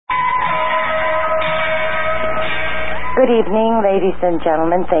Good evening, ladies and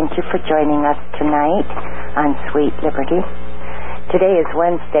gentlemen. Thank you for joining us tonight on Sweet Liberty. Today is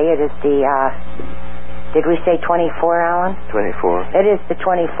Wednesday. It is the, did we say 24, Alan? 24. It is the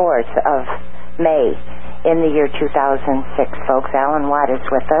 24th of May in the year 2006, folks. Alan Watt is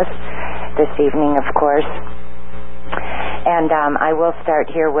with us this evening, of course. And I will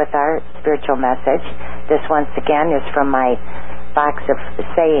start here with our spiritual message. This, once again, is from my box of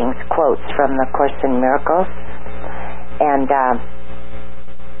sayings, quotes from the Course in Miracles. And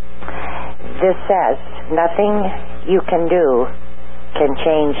this says, nothing you can do can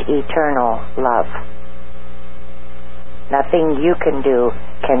change eternal love. Nothing you can do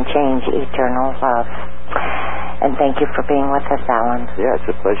can change eternal love. And thank you for being with us, Alan. Yeah, it's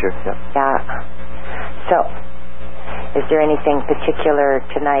a pleasure. Yeah. So, is there anything particular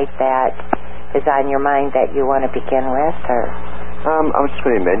tonight that is on your mind that you want to begin with? Or? I was just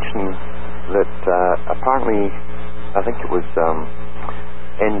going to mention that apparently, I think it was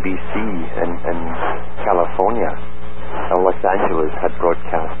NBC in California, Los Angeles had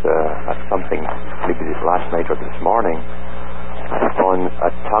broadcast something, maybe last night or this morning, on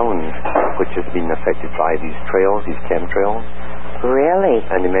a town which has been affected by these trails, these chemtrails. Really?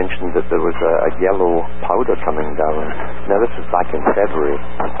 And he mentioned that there was a yellow powder coming down. Now, this was back in February.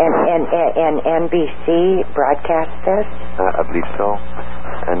 And NBC broadcast this? I believe so.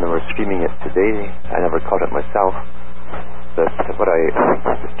 And they were streaming it today. I never caught it myself. But what I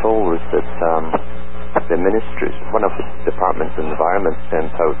was told was that the ministries, one of the departments of environment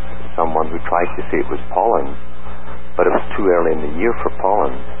sent out someone who tried to say it was pollen, but it was too early in the year for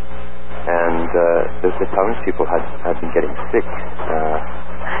pollen. And the townspeople had been getting sick.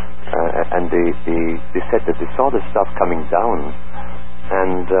 And they said that they saw this stuff coming down,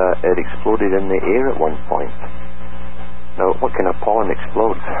 and it exploded in the air at one point. Now, what kind of pollen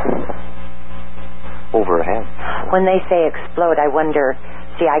explodes overhead? When they say explode, I wonder,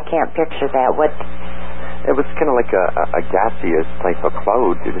 see, I can't picture that. What? It was kind of like a gaseous type of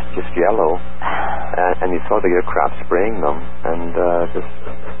cloud. It was just yellow. And you saw the aircraft spraying them. And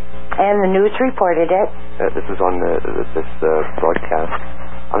the news reported it. This is on this broadcast.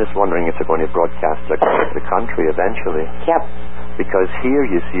 I'm just wondering if they're going to broadcast across the country eventually. Yep. Because here,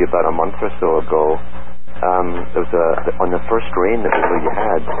 you see, about a month or so ago, there was on the first rain that we really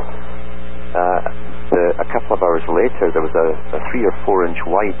had, a couple of hours later, there was a 3 or 4 inch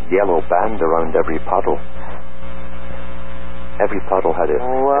wide yellow band around every puddle. Every puddle had it.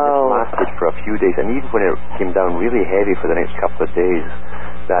 Whoa. And it lasted for a few days. And even when it came down really heavy for the next couple of days,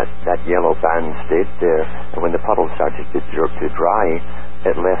 that yellow band stayed there. And when the puddles started to dry,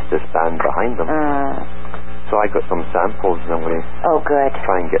 it left this band behind them. So I got some samples, and I'm going to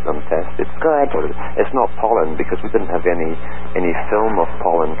try and get them tested. Good. It's not pollen, because we didn't have any film of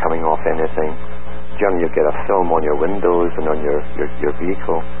pollen coming off anything. Generally, you get a film on your windows and on your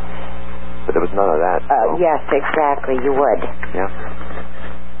vehicle, but there was none of that. So. Yes, exactly. You would. Yeah.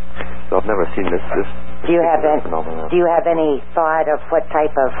 So I've never seen this. Do you have any thought of what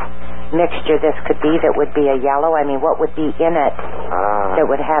type of mixture this could be that would be a yellow? I mean, what would be in it that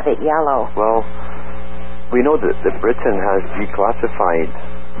would have it yellow? Well, we know that Britain has declassified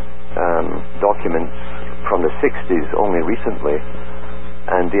documents from the 60s only recently,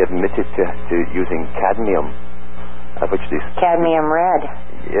 and they admitted to using cadmium, which is... Cadmium red.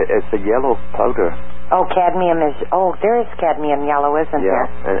 It's a yellow powder. Oh, cadmium is... Oh, there is cadmium yellow, isn't there?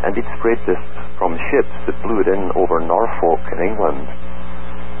 Yeah, and they sprayed this from ships that blew it in over Norfolk in England.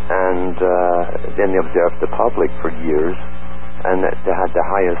 And then they observed the public for years, and they had the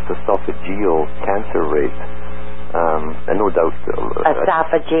highest esophageal cancer rate. And no doubt...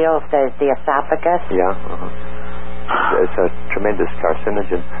 esophageal, the esophagus? Yeah. It's a tremendous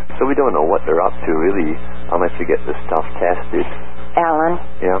carcinogen. So we don't know what they're up to, really, unless we get this stuff tested. Alan?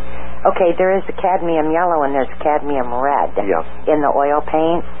 Yeah? Okay, there is a cadmium yellow and there's cadmium red in the oil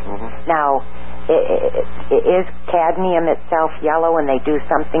paint. Now, is cadmium itself yellow and they do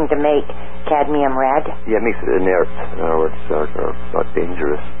something to make cadmium red? Yeah, it makes it inert. In other words, or not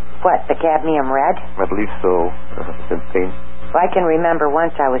dangerous. What, the cadmium red? I believe so. It's in paint. Well, I can remember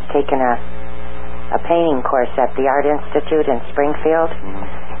once I was taking a painting course at the Art Institute in Springfield,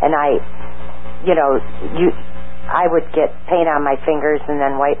 and I would get paint on my fingers and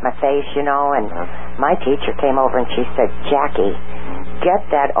then wipe my face, and my teacher came over and she said, Jackie, get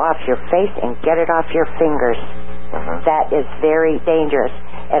that off your face and get it off your fingers. That is very dangerous.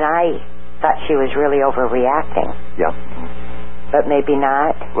 And I thought she was really overreacting. Yeah. But maybe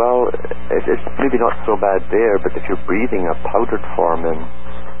not. Well, it's maybe not so bad there, but if you're breathing a powdered form in,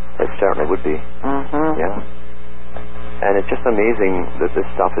 it certainly would be. Yeah. And it's just amazing that this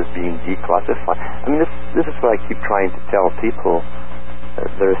stuff is being declassified. I mean, this is what I keep trying to tell people.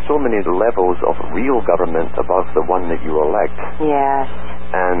 There are so many levels of real government above the one that you elect. Yes.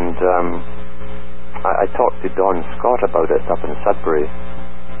 And I talked to Don Scott about it up in Sudbury.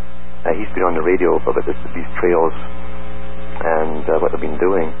 He's been on the radio about these trails and what they've been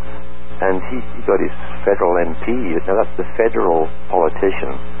doing. And he got his federal MP, now that's the federal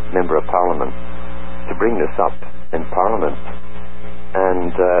politician, Member of Parliament, to bring this up in Parliament.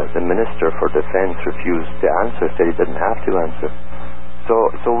 And the Minister for Defence refused to answer, said he didn't have to answer.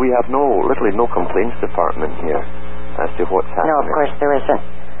 So we have literally no complaints department here as to what's happening. No, of course there isn't.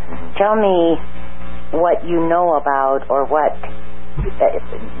 Mm-hmm. Tell me what you know about, or what...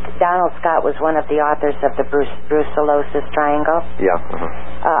 Donald Scott was one of the authors of the brucellosis triangle. Yeah.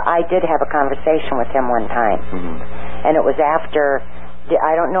 I did have a conversation with him one time. Mm-hmm. And it was after...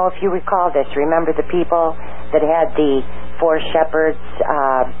 I don't know if you recall this. Remember the people that had the 4 shepherds?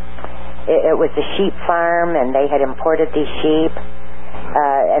 It was a sheep farm, and they had imported these sheep.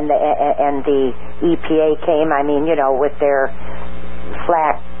 And the EPA came, with their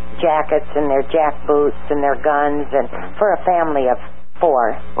flak jackets and their jack boots and their guns, and for a family of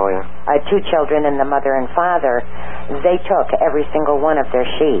 4. Oh, yeah. 2 children and the mother and father, they took every single one of their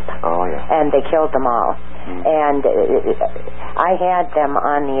sheep. Oh, yeah. And they killed them all. Mm-hmm. And I had them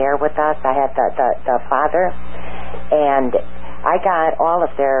on the air with us. I had the father, and I got all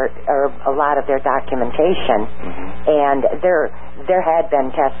of a lot of their documentation. Mm-hmm. And there had been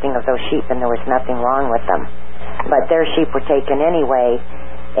testing of those sheep, and there was nothing wrong with them. But their sheep were taken anyway,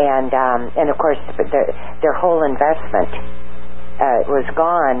 and of course their whole investment was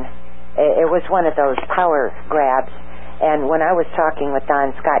gone. It was one of those power grabs. And when I was talking with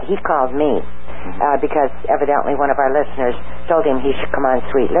Don Scott, he called me because evidently one of our listeners told him he should come on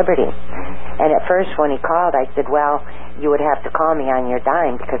Sweet Liberty. And at first when he called, I said, well, you would have to call me on your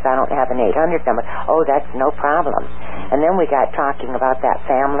dime because I don't have an 800 number. Oh, that's no problem. And then we got talking about that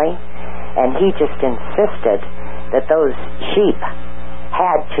family, and he just insisted that those sheep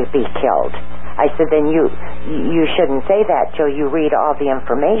had to be killed. I said, then you shouldn't say that till you read all the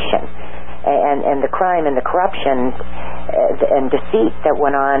information and the crime and the corruption and deceit that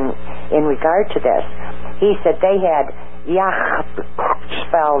went on in regard to this. He said they had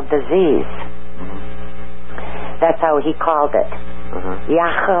Jacobsfeld disease. That's how he called it.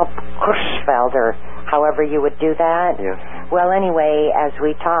 Jacobsfeld, or however you would do that. Yeah. Well, anyway, as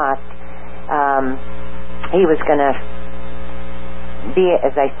we talked, he was going to be,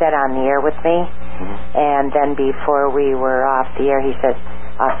 as I said, on the air with me. And then before we were off the air, he said,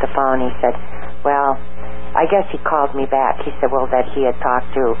 off the phone, he said, well, I guess he called me back. He said, well, that he had talked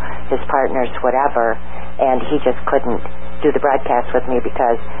to his partners, whatever, and he just couldn't do the broadcast with me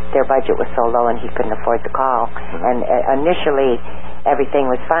because their budget was so low and he couldn't afford the call. And initially, everything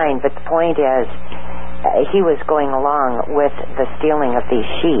was fine, but the point is, he was going along with the stealing of these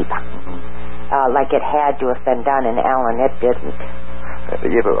sheep like it had to have been done, and Alan, it didn't.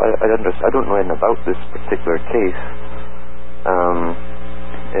 Yeah, but I don't know anything about this particular case.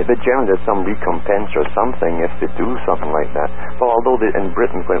 But generally there's some recompense or something if they do something like that. Well, although in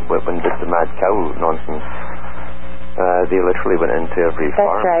Britain, when did the mad cow nonsense, they literally went into every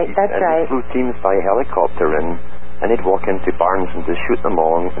farm. That's right. They flew teams by helicopter in, and they'd walk into barns and just shoot them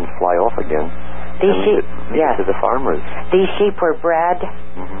all and fly off again. These sheep, yes, to the farmers. These sheep were bred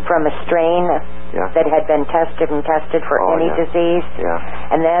from a strain that had been tested for any disease.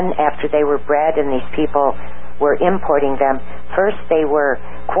 Yeah. And then after they were bred and these people were importing them, first they were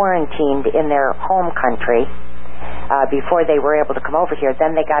quarantined in their home country before they were able to come over here.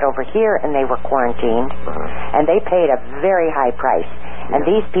 Then they got over here and they were quarantined, and they paid a very high price. And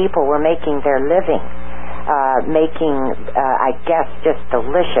these people were making their living, I guess, just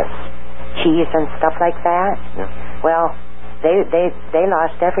delicious cheese and stuff like that. Yeah. Well, they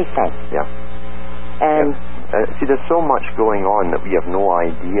lost everything. Yeah. And see, there's so much going on that we have no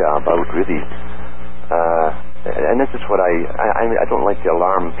idea about, really. And this is what I don't like to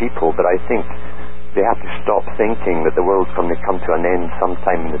alarm people, but I think they have to stop thinking that the world's going to come to an end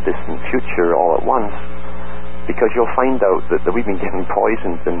sometime in the distant future all at once, because you'll find out that we've been getting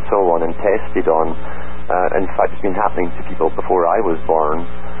poisoned and so on and tested on. In fact, it's been happening to people before I was born,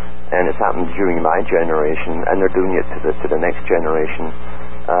 and it's happened during my generation, and they're doing it to the next generation.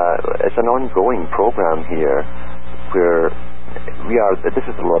 It's an ongoing program here where this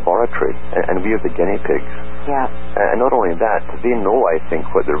is the laboratory, and we are the guinea pigs. Yeah. And not only that, they know, I think,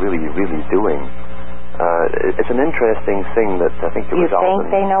 what they're really, really doing. It's an interesting thing that I think You think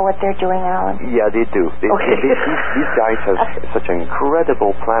they know what they're doing, Alan? Yeah, they do. These guys have such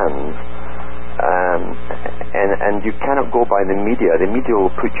incredible plans. And you cannot go by the media. The media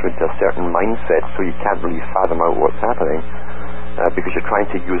will put you into a certain mindset, so you can't really fathom out what's happening because you're trying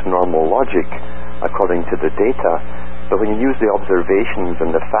to use normal logic according to the data. But when you use the observations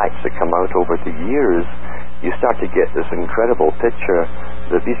and the facts that come out over the years, you start to get this incredible picture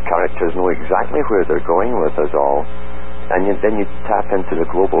that these characters know exactly where they're going with us all. And then you tap into the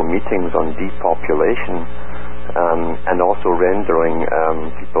global meetings on depopulation and also rendering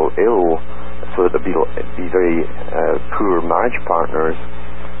people ill so that they'll be very poor marriage partners.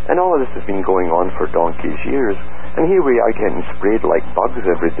 And all of this has been going on for donkey's years. And here we are getting sprayed like bugs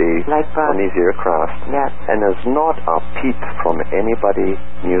every day on these aircraft. Yes. And there's not a peep from anybody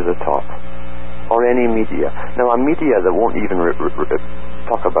near the top or any media. Now, a media that won't even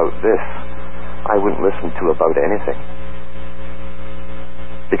talk about this, I wouldn't listen to about anything.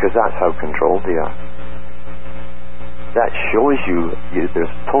 Because that's how controlled they are. That shows you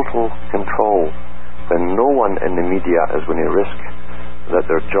there's total control when no one in the media is going to risk that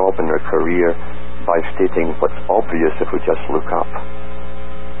their job and their career by stating what's obvious if we just look up.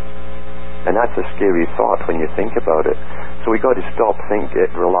 And that's a scary thought when you think about it. So we got to stop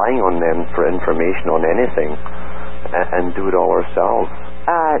relying on them for information on anything and do it all ourselves.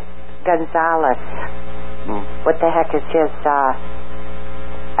 Gonzalez. What the heck is his,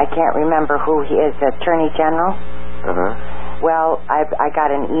 I can't remember who he is, Attorney General? Well, I got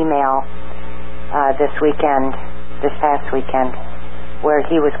an email this past weekend, where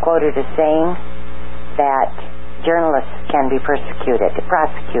he was quoted as saying that journalists can be prosecuted.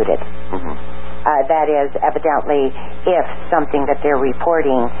 That is, evidently, if something that they're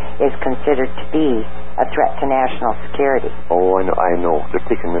reporting is considered to be a threat to national security. Oh, I know. They're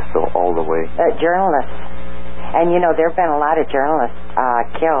taking this all the way. Journalists. And, there have been a lot of journalists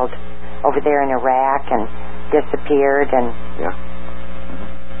killed over there in Iraq and disappeared. And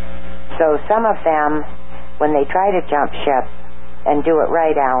so some of them, when they try to jump ship and do it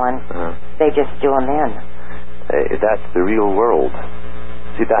right, Alan, they just do them in. That's the real world.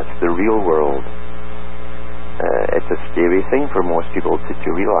 See, that's the real world. It's a scary thing for most people to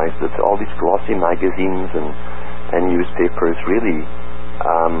realize that all these glossy magazines and newspapers really,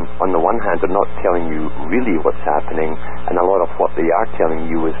 on the one hand, they're not telling you really what's happening, and a lot of what they are telling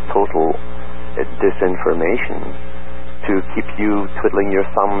you is total disinformation to keep you twiddling your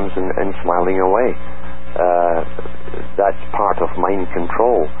thumbs and smiling away. That's part of mind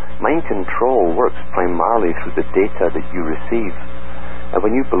control. Mind control works primarily through the data that you receive. And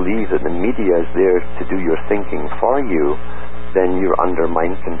when you believe that the media is there to do your thinking for you, then you're under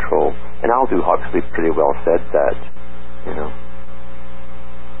mind control. And Aldous Huxley pretty well said that,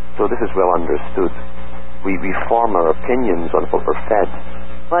 So this is well understood. We form our opinions on what we're fed.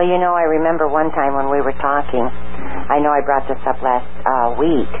 Well, I remember one time when we were talking, I know I brought this up last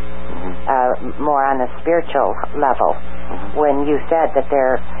week, more on the spiritual level, when you said that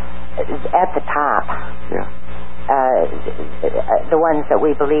they're at the top. The ones that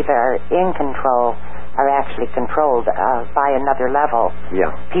we believe are in control are actually controlled by another level.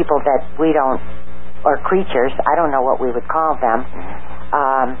 People that we don't, or creatures, I don't know what we would call them.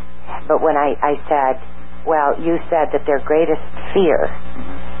 But when I said, well, you said that their greatest fear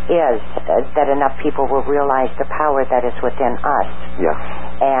is that enough people will realize the power that is within us.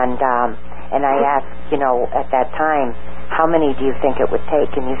 And I asked, at that time, how many do you think it would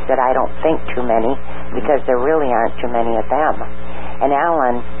take? And you said, I don't think too many, because there really aren't too many of them. And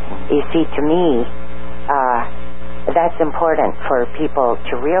Alan, you see, to me, that's important for people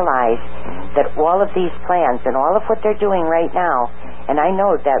to realize that all of these plans and all of what they're doing right now, and I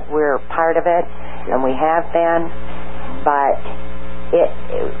know that we're part of it, and we have been, but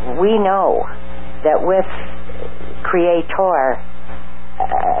we know that with Creator,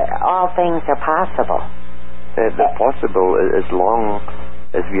 all things are possible. They're possible as long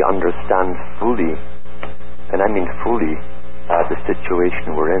as we understand fully, and I mean fully, the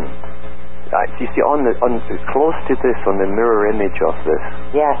situation we're in. You see, close to this, on the mirror image of this,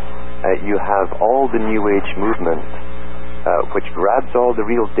 you have all the New Age movement, which grabs all the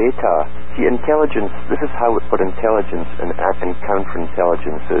real data. See, intelligence, this is what intelligence and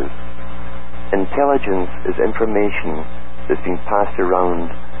counterintelligence is. Intelligence is information that's being passed around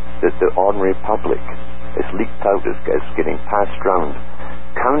the ordinary public. It's leaked out, it's getting passed around.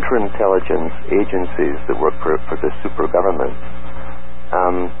 Counterintelligence agencies that work for the super government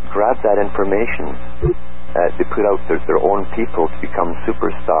grab that information. They put out their own people to become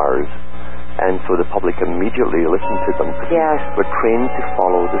superstars, and so the public immediately listen to them. We're trained to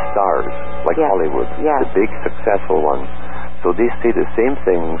follow the stars, like Hollywood, the big successful ones. So they say the same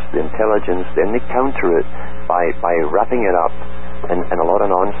things, the intelligence, then they counter it by wrapping it up and a lot of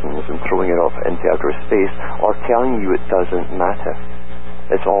nonsense and throwing it off into outer space, or telling you it doesn't matter.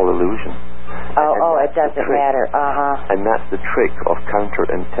 It's all illusion. It doesn't matter. And that's the trick of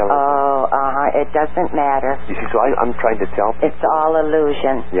counterintelligence. It doesn't matter. You see, so I'm trying to tell people. It's all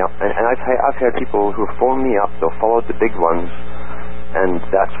illusion. Yeah, and I've heard people who phone me up, they'll follow the big ones, and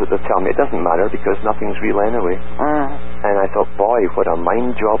that's what they'll tell me. It doesn't matter because nothing's real anyway. And I thought, boy, what a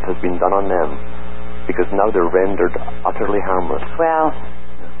mind job has been done on them, because now they're rendered utterly harmless. Well,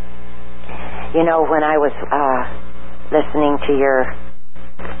 you know, when I was listening to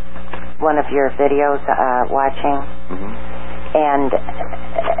one of your videos, watching, and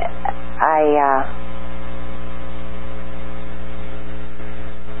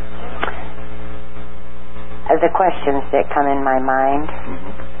the questions that come in my mind,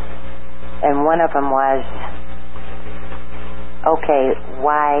 and one of them was, okay,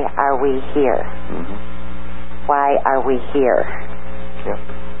 why are we here? Why are we here? Yeah.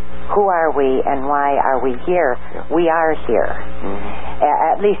 Who are we and why are we here? Yeah. We are here.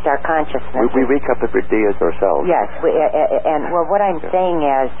 At least our consciousness. We wake up every day as ourselves. Yes. Well, what I'm saying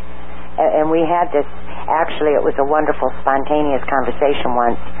is, and we had this, actually it was a wonderful spontaneous conversation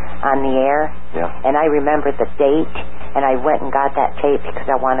once on the air. Yeah. And I remember the date, and I went and got that tape because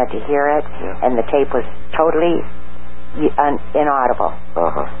I wanted to hear it. Yeah. And the tape was totally inaudible.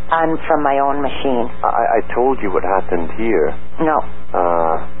 From my own machine. I told you what happened here. No.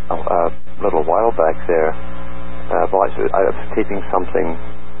 A little while back there. I was taping something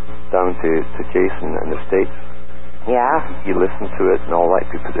down to Jason in the States. Yeah. He listened to it and all that.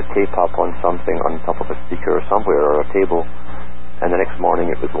 He put the tape up on something on top of a speaker or somewhere or a table. And the next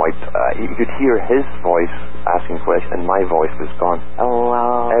morning it was wiped. You could hear his voice asking questions, and my voice was gone. Oh,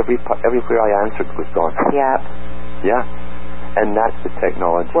 wow. Everywhere I answered was gone. Yeah. Yeah. And that's the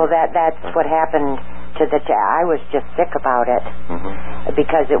technology. Well, that's what happened to I was just sick about it,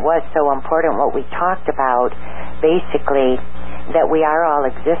 because it was so important what we talked about, basically, that we are all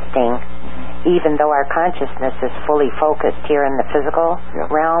existing, even though our consciousness is fully focused here in the physical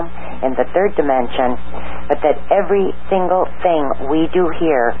realm, in the third dimension, but that every single thing we do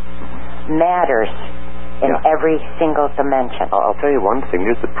here matters in every single dimension. I'll tell you one thing.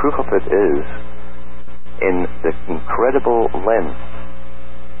 The proof of it is in the incredible length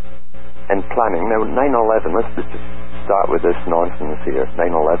and planning. Now, 9/11, let's just start with this nonsense here,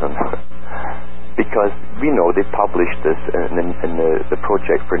 9/11. Because we know they published this in the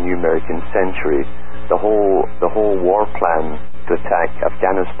Project for a New American Century, the whole war plan to attack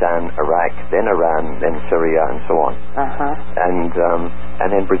Afghanistan, Iraq, then Iran, then Syria, and so on.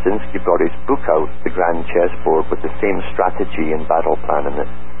 And then Brzezinski brought his book out, The Grand Chessboard, with the same strategy and battle plan in it.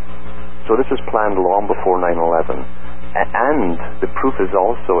 So this was planned long before 9/11. And the proof is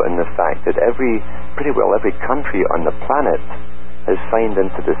also in the fact that pretty well every country on the planet has signed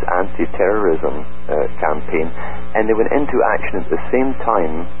into this anti-terrorism campaign, and they went into action at the same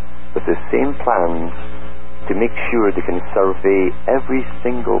time with the same plans to make sure they can survey every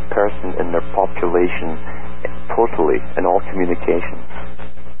single person in their population totally in all communications.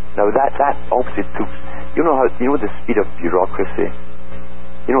 Now that obviously took, you know the speed of bureaucracy.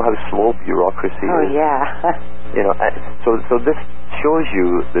 You know how slow bureaucracy is. Oh yeah. You know, so this shows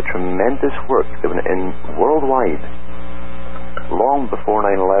you the tremendous work that went in worldwide long before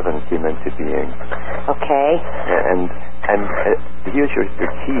 9/11 came into being. Okay. And here's your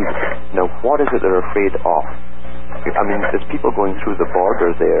key. Now, what is it they're afraid of? I mean, there's people going through the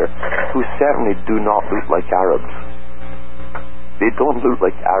border there who certainly do not look like Arabs. They don't look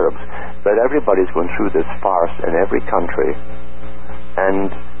like Arabs, but everybody's going through this farce in every country,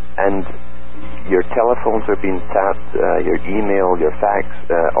 and your telephones are being tapped, your email, your fax,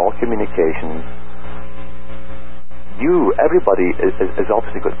 all communications. Everybody has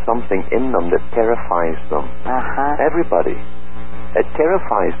obviously got something in them that terrifies them. Everybody. It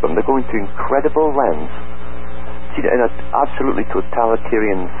terrifies them. They're going to incredible lengths. See, in an absolutely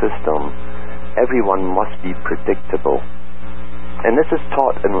totalitarian system, everyone must be predictable. And this is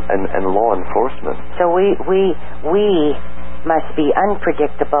taught in law enforcement. So we must be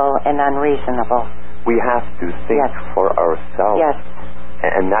unpredictable and unreasonable. We have to think for ourselves. Yes.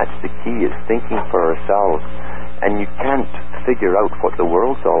 And that's the key, is thinking for ourselves. And you can't figure out what the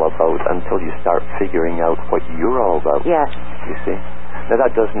world's all about until you start figuring out what you're all about. Yes. You see? Now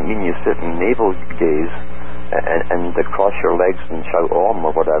that doesn't mean you sit and navel gaze and cross your legs and shout Om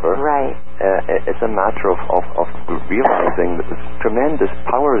or whatever. Right. It's a matter of realizing that there's tremendous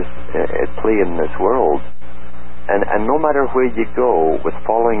powers at play in this world. And no matter where you go with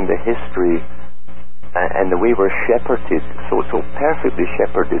following the history and the way we're shepherded, so perfectly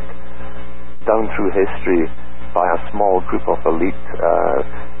shepherded down through history, by a small group of elite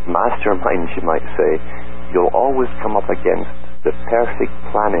masterminds, you might say, you'll always come up against the perfect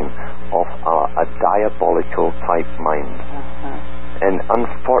planning of a diabolical type mind. And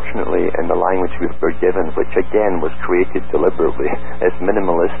unfortunately, in the language we're given, which again was created deliberately, it's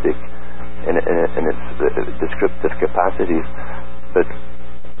minimalistic in its descriptive capacities, but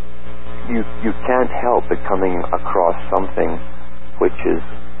you can't help but coming across something which is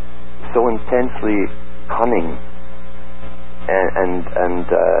so intensely cunning and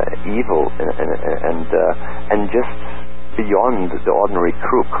evil and just beyond the ordinary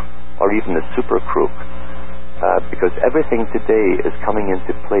crook or even the super crook, because everything today is coming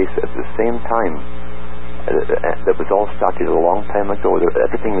into place at the same time. That was all started a long time ago.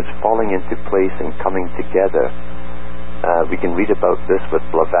 Everything is falling into place and coming together. We can read about this with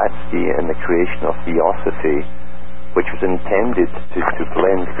Blavatsky and the creation of Theosophy, which was intended to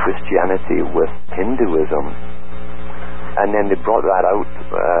blend Christianity with Hinduism. And then they brought that out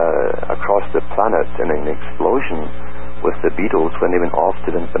across the planet in an explosion with the Beatles when they went off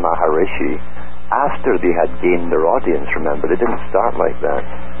to the Maharishi after they had gained their audience. Remember, they didn't start like that.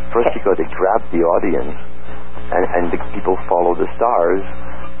 First you got to grab the audience and the people follow the stars,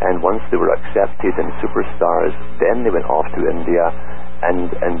 and once they were accepted and superstars, then they went off to India,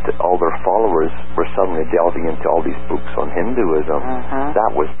 and all their followers were suddenly delving into all these books on Hinduism.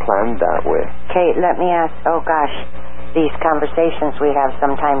 That was planned that way. Okay, let me ask, oh gosh, these conversations we have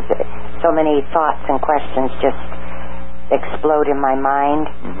sometimes, so many thoughts and questions just explode in my mind.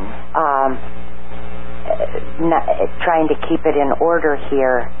 Trying to keep it in order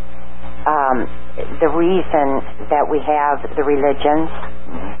here. The reason that we have the religions,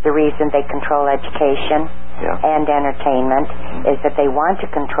 the reason they control education and entertainment is that they want to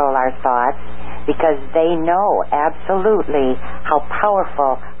control our thoughts because they know absolutely how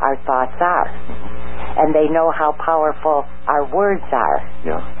powerful our thoughts are. And they know how powerful our words are.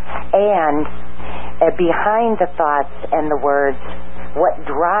 And behind the thoughts and the words, what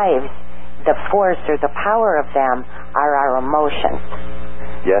drives the force or the power of them are our emotions.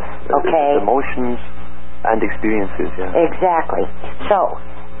 Yes. Okay. Emotions and experiences. Exactly. So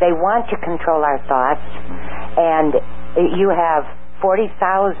they want to control our thoughts, and you have 40,000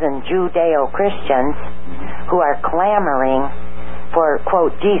 Judeo-Christians who are clamoring for,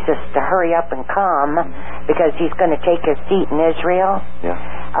 quote, Jesus to hurry up and come because he's going to take his seat in Israel.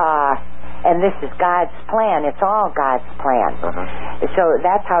 And this is God's plan. It's all God's plan. So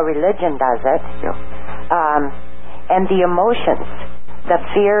that's how religion does it. And the emotions, the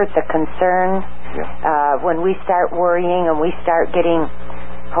fear, the concern, when we start worrying and we start getting,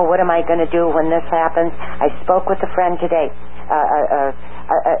 oh, what am I going to do when this happens? I spoke with a friend today,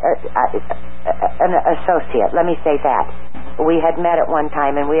 an associate, let me say that. We had met at one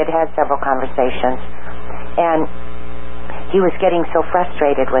time and we had had several conversations. And he was getting so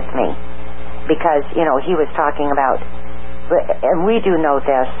frustrated with me. Because, he was talking about, and we do know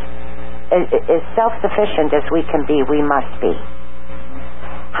this, as self-sufficient as we can be, we must be.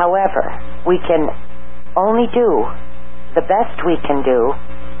 However, we can only do the best we can do,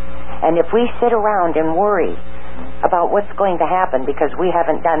 and if we sit around and worry about what's going to happen because we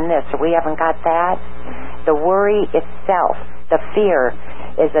haven't done this or we haven't got that, the worry itself, the fear,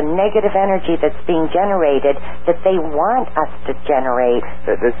 is a negative energy that's being generated that they want us to generate.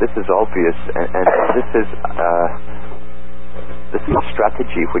 This is obvious, and this is a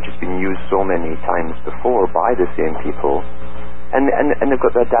strategy which has been used so many times before by the same people, and they've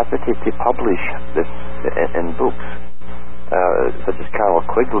got the audacity to publish this in books. Such as Carroll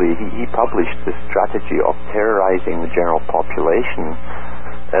Quigley, he published this strategy of terrorizing the general population,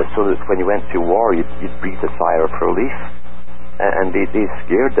 so that when you went to war, you'd breathe a sigh of relief. And they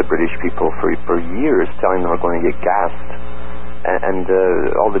scared the British people for years, telling them they were going to get gassed. And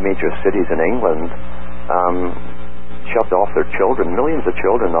all the major cities in England shoved off their children, millions of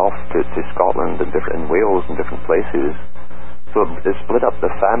children off to Scotland and Wales and different places. So they split up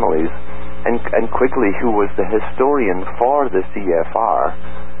the families. And Quigley, who was the historian for the CFR,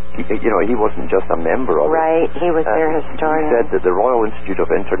 he wasn't just a member of it. Right, he was their historian. He said that the Royal Institute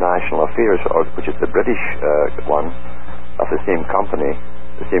of International Affairs, which is the British one, of the same company,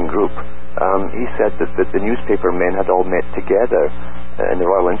 the same group, he said that the newspaper men had all met together in the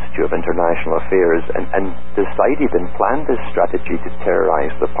Royal Institute of International Affairs and decided and planned this strategy to terrorize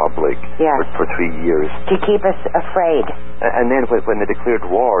the public for 3 years. To keep us afraid. And then when they declared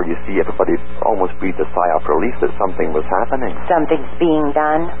war, you see everybody almost breathed a sigh of relief that something was happening. Something's being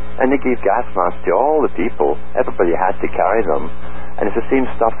done. And they gave gas masks to all the people. Everybody had to carry them. And it's the same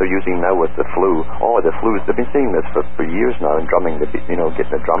stuff they're using now with the flu. Oh, the flu. They've been saying this for years now, and drumming, getting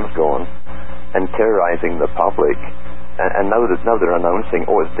the drums going. and terrorizing the public. And now they're announcing,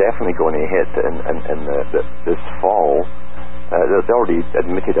 it's definitely going to hit in this fall. They already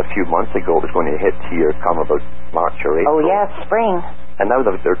admitted a few months ago it was going to hit here come about March or April. Oh, yes, spring. And now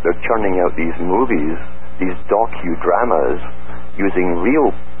they're churning out these movies, these docudramas, using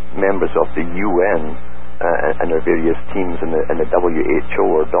real members of the UN and their various teams in the WHO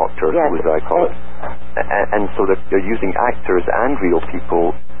or Doctor Who, as I call it. And so they're using actors and real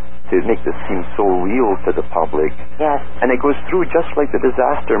people to make this seem so real to the public. Yes. And it goes through just like the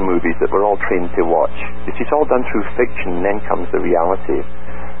disaster movies that we're all trained to watch. It's all done through fiction, and then comes the reality.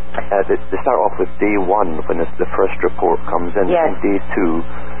 They start off with day 1 when the first report comes in, and day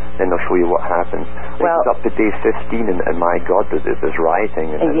 2, then they'll show you what happens. Well, it goes up to day 15, and my God, there's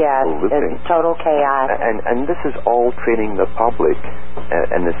rioting and looting. It's total chaos. And this is all training the public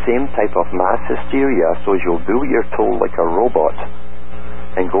in the same type of mass hysteria, so as you'll do what you're told like a robot,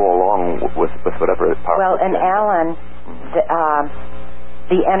 and go along with whatever is powerful. Well, and Alan,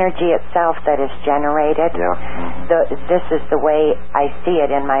 the energy itself that is generated, this is the way I see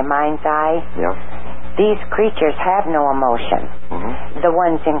it in my mind's eye. Yeah. These creatures have no emotion. Mm-hmm. The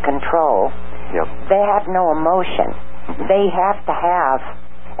ones in control, they have no emotion. Mm-hmm. They have to have,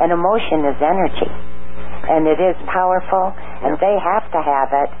 an emotion is energy, and it is powerful, and they have to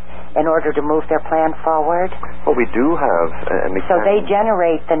have it in order to move their plan forward. Well, we do have... so they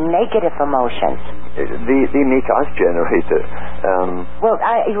generate the negative emotions. They make us generate it.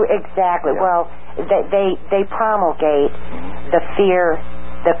 Exactly. Yeah. Well, they promulgate the fear,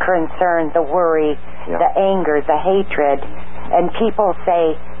 the concern, the worry, the anger, the hatred, and people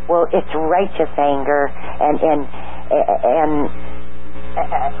say, well, it's righteous anger, and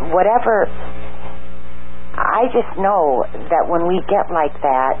whatever... I just know that when we get like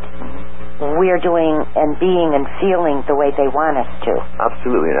that, we're doing and being and feeling the way they want us to.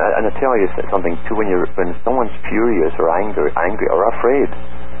 Absolutely. And I tell you something, too, when someone's furious or angry or afraid,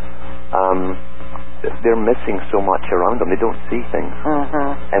 they're missing so much around them. They don't see things.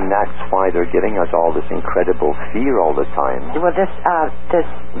 Mm-hmm. And that's why they're giving us all this incredible fear all the time. Well, this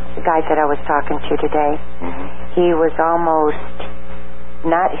guy that I was talking to today, he was almost...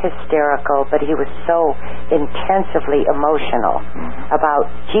 not hysterical, but he was so intensively emotional about,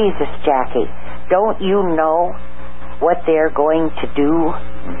 Jesus, Jackie, don't you know what they're going to do?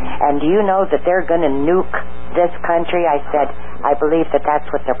 And do you know that they're going to nuke this country? I said, I believe that that's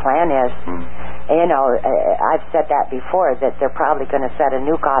what their plan is. You know, I've said that before, that they're probably going to set a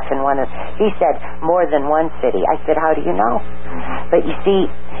nuke off in he said, more than one city. I said, how do you know? But you see,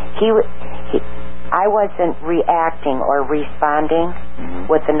 I wasn't reacting or responding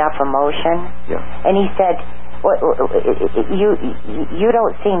with enough emotion. Yeah. And he said, you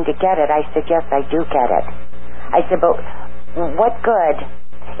don't seem to get it. I said, yes, I do get it. I said, but what good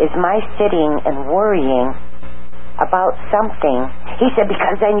is my sitting and worrying about something? He said,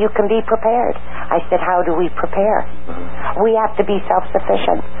 because then you can be prepared. I said, how do we prepare? We have to be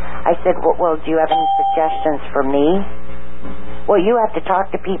self-sufficient. I said, well, do you have any suggestions for me? Well, you have to talk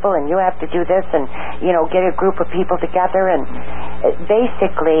to people, and you have to do this, and, get a group of people together, and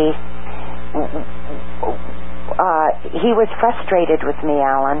basically, he was frustrated with me,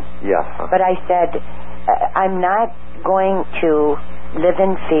 Alan. Yeah. But I said, I'm not going to live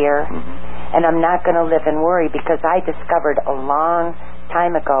in fear, and I'm not going to live in worry, because I discovered a long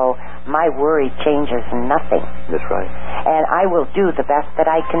time ago my worry changes nothing. That's right. And I will do the best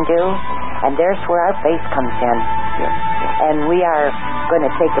that I can do, and there's where our faith comes in. Yeah. And we are going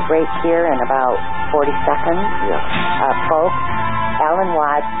to take a break here in about 40 seconds. Yeah. Folks, Alan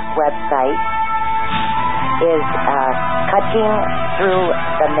Watt's website is Cutting Through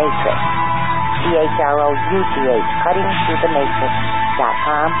the Matrix. CHROUGH,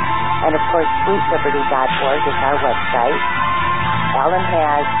 cuttingthroughthematrix.com. And of course, sweetliberty.org is our website. Alan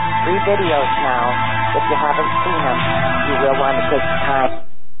has 3 videos now. If you haven't seen them, you will want to take the time.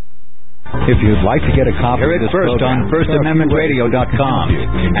 If you'd like to get a copy of this first on FirstAmendmentRadio.com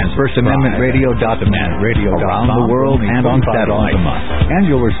and FirstAmendmentRadio.net around the world and on satellite, and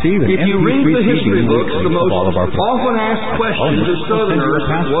you'll receive an If you read the history books, the most all of our often asked question to Southerners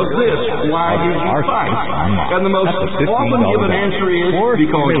was this: why did you fight? And the most often given answer is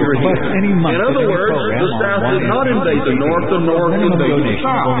because you're here. In other words, the South did not invade the North, the North invaded the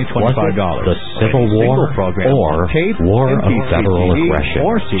South. Was it the Civil War or War of Federal Aggression?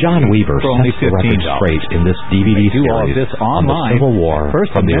 John Weaver only $15. Straight in this DVD do all series this on the online Civil War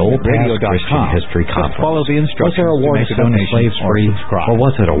from the Old Past Christian History Just Conference. follow the instructions. Was there a war to set the slaves free, or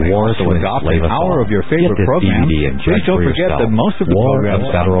was it a war to enslave us all? Of your favorite Get this program. DVD and Please judge don't for forget yourself. that most of the War programs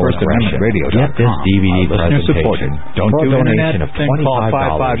of Federal on First Amendment Radio. Get this DVD Listener-supported. presentation Don't for do a internet. donation of Then call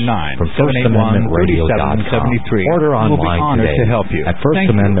 $25 from FirstAmendmentRadio.com. Order We'll be online honored today to help you. at Thank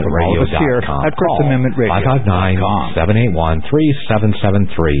you from all of us here FirstAmendmentRadio.com. at First Amendment Radio.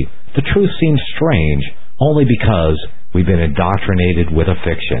 559-781-3773. The truth seems strange only because we've been indoctrinated with a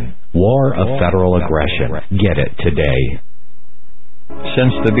fiction. War of Federal Aggression. Get it today.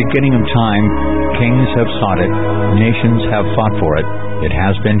 Since the beginning of time, kings have sought it, nations have fought for it. It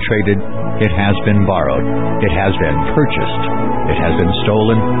has been traded, it has been borrowed, it has been purchased, it has been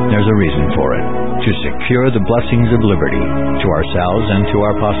stolen. There's a reason for it. To secure the blessings of liberty to ourselves and to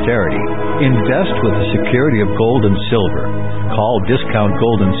our posterity. Invest with the security of gold and silver. Call Discount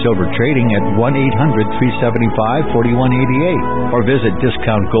Gold and Silver Trading at 1-800-375-4188 or visit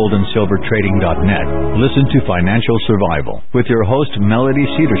discountgoldandsilvertrading.net. Listen to Financial Survival with your host Melody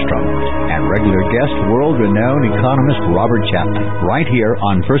Cedarstrom and regular guest world-renowned economist Robert Chapman right here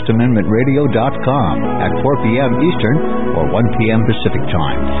on FirstAmendmentRadio.com at 4 p.m. Eastern or 1 p.m. Pacific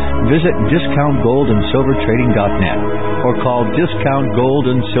Time. Visit discountgoldandsilvertrading.net or call Discount Gold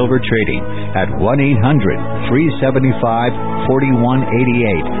and Silver Trading at 1-800-375-4188.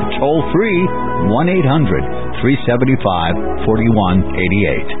 Toll free 1-800-375-4188.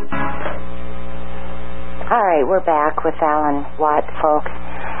 All right, we're back with Alan Watt, folks.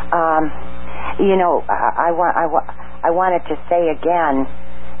 I wanted to say again,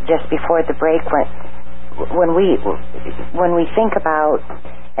 just before the break, when we think about,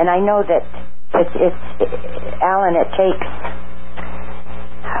 and I know that Alan, it takes,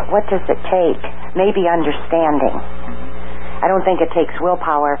 what does it take? Maybe understanding. I don't think it takes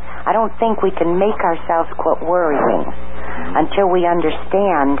willpower. I don't think we can make ourselves quit worrying until we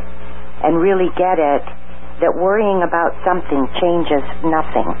understand and really get it that worrying about something changes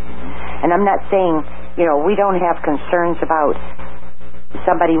nothing. And I'm not saying, we don't have concerns about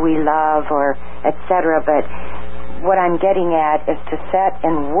somebody we love or etc., but what I'm getting at is to sit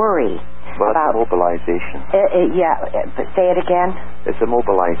and worry about mobilization. But say it again. It's a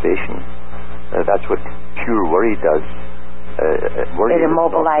mobilization. That's what pure worry does. Worry it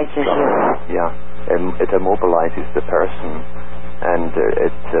immobilizes you. Yeah, it immobilizes the person, and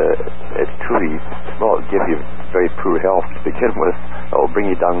it truly, it'll give you very poor health to begin with. It'll bring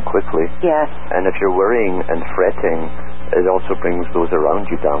you down quickly. Yes. And if you're worrying and fretting, it also brings those around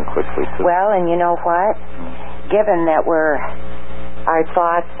you down quickly too. Well, and you know what? Given that our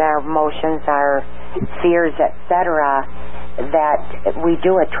thoughts, our emotions, our fears, etc., that we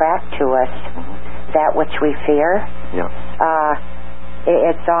do attract to us that which we fear. Yeah.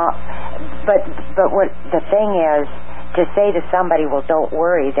 It's all, but what the thing is, to say to somebody, well, don't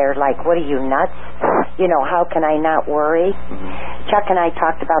worry, they're like, what are you, nuts? How can I not worry? Chuck and I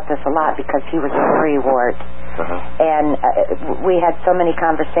talked about this a lot because he was a worry wart. And we had so many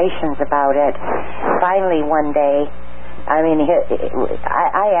conversations about it. Finally, one day,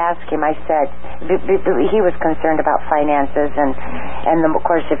 I asked him, I said, he was concerned about finances, and of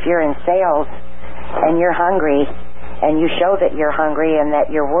course, if you're in sales and you're hungry, and you show that you're hungry and that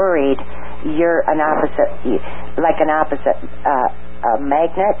you're worried, you're an opposite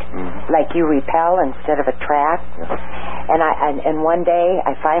magnet, like you repel instead of attract. And one day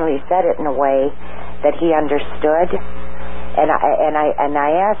I finally said it in a way that he understood, and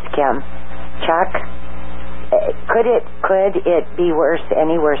I asked him, Chuck, could it be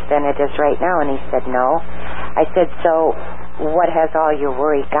any worse than it is right now? And he said no. I said, so what has all your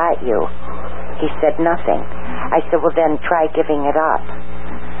worry got you? He said nothing. I said, well, then try giving it up,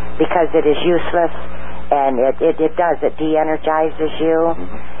 because it is useless, and it de-energizes you,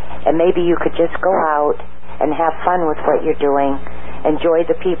 and maybe you could just go out and have fun with what you're doing, enjoy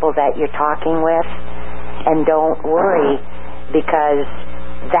the people that you're talking with, and don't worry, because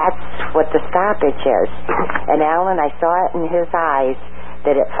that's what the stoppage is. And Alan, I saw it in his eyes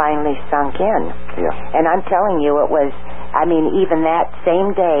that it finally sunk in. Yeah. And I'm telling you, it was, even that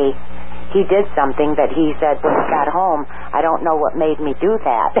same day, he did something that he said when he got home, I don't know what made me do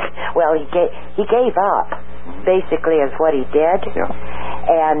that. Well, he gave up, basically, is what he did. Yeah.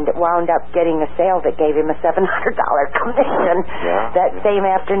 And wound up getting a sale that gave him a $700 commission. Yeah. That same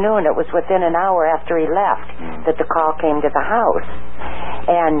afternoon. It was within an hour after he left that the call came to the house.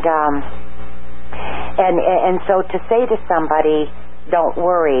 And so to say to somebody, don't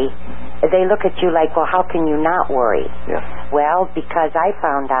worry, they look at you like, well, how can you not worry? Yeah. Well, because I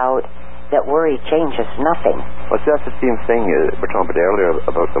found out that worry changes nothing. Well, see, that's the same thing we're talking about earlier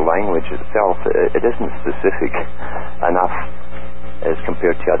about the language itself. It isn't specific enough as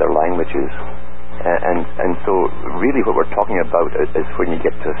compared to other languages. And so really what we're talking about is when you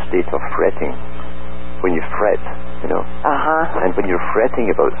get to a state of fretting, when you fret, and when you're fretting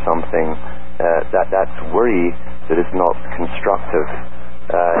about something, that's worry that is not constructive.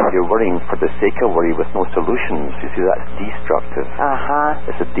 You're worrying for the sake of worry with no solutions. You see, that's destructive.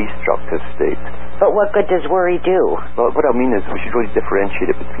 It's a destructive state. But what good does worry do? Well, what I mean is we should really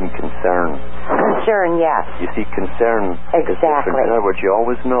differentiate it between concern. Concern, yes. You see, concern is different. In other words, you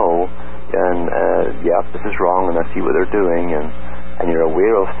always know, and this is wrong, and I see what they're doing, and you're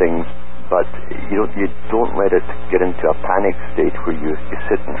aware of things, but you don't let it get into a panic state where you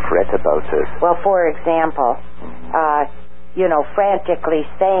sit and fret about it. Well, for example, frantically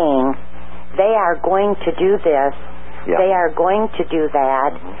saying, they are going to do this, they are going to do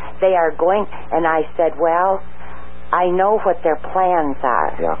that, they are going, and I said, well, I know what their plans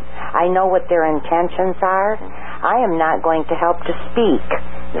are. I know what their intentions are. I am not going to help to speak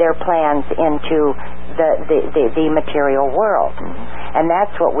their plans into the material world. And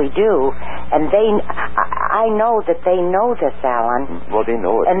that's what we do. And I know that they know this, Alan. Well, they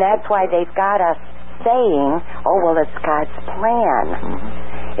know it. And that's why they've got us saying, oh, well, it's God's plan.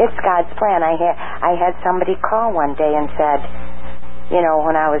 It's God's plan. I had somebody call one day and said,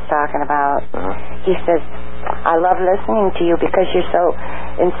 when I was talking about, he says, I love listening to you because you're so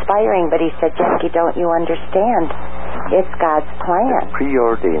inspiring, but he said, Jackie, don't you understand? It's God's plan. It's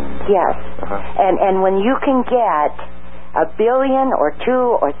preordained. Yes. And when you can get 1 billion or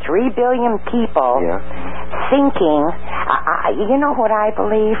 2 or 3 billion people thinking, you know what I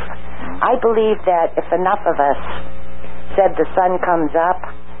believe? I believe that if enough of us said the sun comes up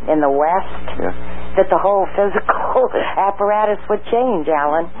in the west, that the whole physical apparatus would change,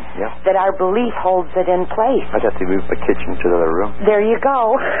 Alan. That our belief holds it in place. I'd have to move the kitchen to the other room. There you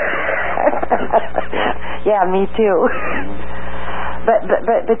go. Yeah, me too. But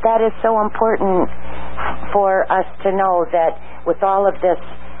that is so important for us to know that with all of this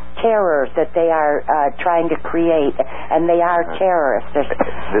terror that they are trying to create, and they are terrorists.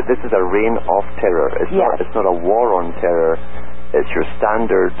 This is a reign of terror. It's not a war on terror. It's your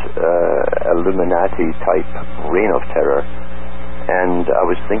standard Illuminati type reign of terror. And I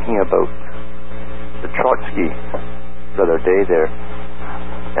was thinking about the Trotsky the other day there.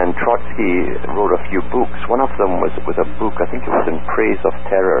 And Trotsky wrote a few books. One of them was a book, I think it was In Praise of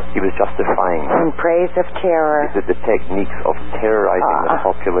Terror. He was justifying In Praise of Terror. The techniques of terrorizing the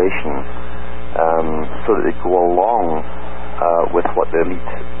population so that they go along with what the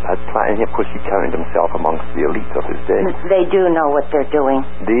elite had planned. And of course he counted himself amongst the elite of his day. They do know what they're doing.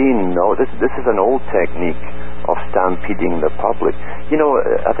 They know. This is an old technique of stampeding the public.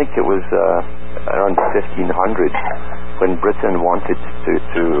 I think it was around 1500 when Britain wanted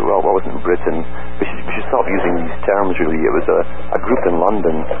to well, it wasn't Britain. We should stop using these terms, really. It was a group in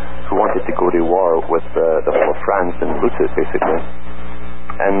London who wanted to go to war with the whole of France and loot it, basically.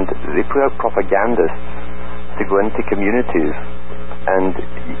 And they put out propagandists to go into communities. And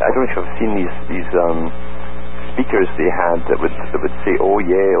I don't know if you've seen these speakers they had that would say, oh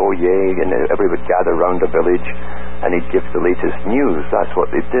yeah, and everybody would gather around a village and he'd give the latest news. That's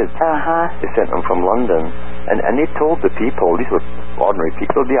what they did. They sent them from London. And they told the people, these were ordinary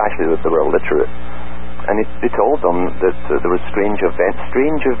people, they were illiterate. And they told them that there were strange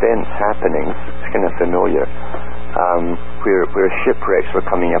events happening. It's kind of familiar. Where shipwrecks were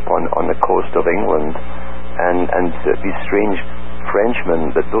coming up on the coast of England. And these strange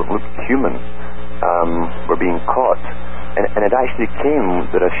Frenchmen that don't look human were being caught. And it actually came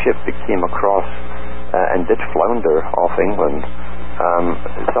that a ship that came across and did flounder off England.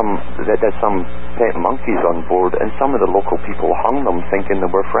 There's some pet monkeys on board, and some of the local people hung them thinking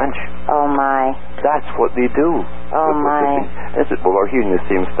they were French. Oh my! That's what they do. Oh my! Well, we're hearing the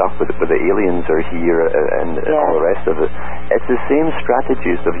same stuff with the aliens are here and all the rest of it. It's the same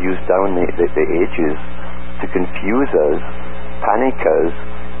strategies they've used down the ages to confuse us, panic us,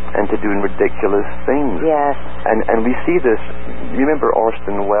 and to doing ridiculous things. Yes. And we see this. You remember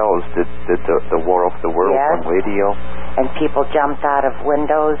Orson Welles did the War of the Worlds on radio? And people jumped out of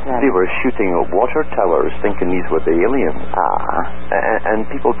windows. And they were shooting at water towers thinking these were the aliens. And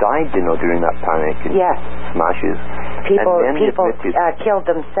people died, during that panic and smashes. People killed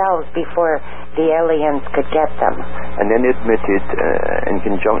themselves before the aliens could get them. And then they admitted, in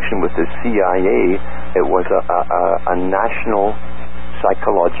conjunction with the CIA, it was a national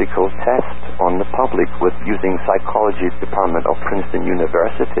psychological test on the public with using psychology department of Princeton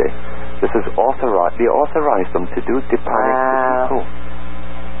University. This is authorized. They authorized them to do it to panic the people.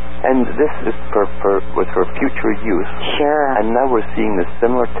 And this is was for future use. Sure. And now we're seeing the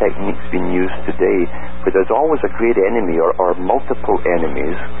similar techniques being used today, where there's always a great enemy or multiple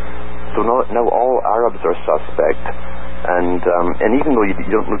enemies. So now all Arabs are suspect. And even though you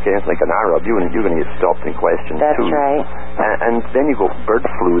don't look anything like an Arab, you're going to get stopped and questioned too. That's right. And then you got bird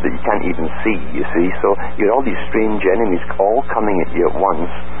flu that you can't even see, you see. So you have all these strange enemies all coming at you at once.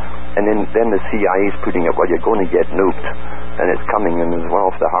 And then the CIA is putting it, well, you're going to get nuked. And it's coming and it's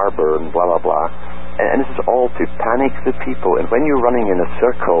well off the harbor and blah, blah, blah. And this is all to panic the people. And when you're running in a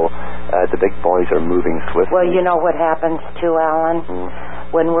circle, the big boys are moving swiftly. Well, you know what happens too, Alan?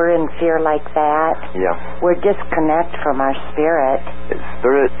 When we're in fear like that, we're disconnect from our spirit. It's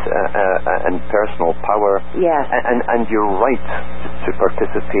spirit and personal power. Yes. And your right to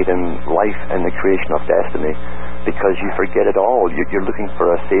participate in life and the creation of destiny, because you forget it all. You're looking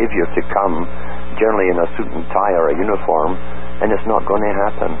for a savior to come, generally in a suit and tie or a uniform, and it's not going to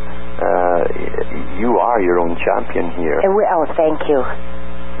happen. You are your own champion here. Thank you.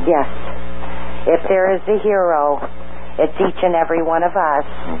 Yes. If there is a hero, it's each and every one of us.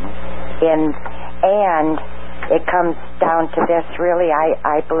 And it comes down to this, really,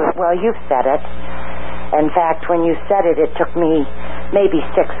 I believe, well, you've said it. In fact, when you said it, it took me maybe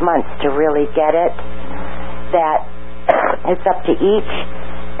 6 months to really get it, that it's up to each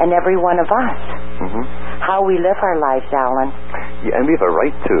and every one of us how we live our lives, Alan. Yeah, and we have a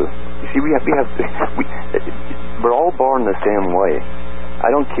right to. You see, we're all born the same way. I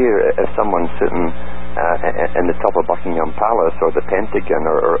don't care if someone's sitting in the top of Buckingham Palace or the Pentagon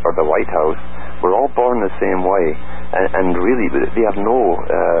or the White House. We're all born the same way, and really they have no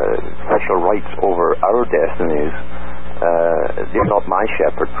special rights over our destinies. They're not my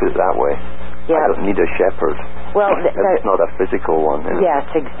shepherd, put it that way. I don't need a shepherd. Well, it's not a physical one. Yes,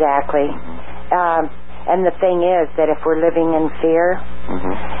 exactly. And the thing is that if we're living in fear,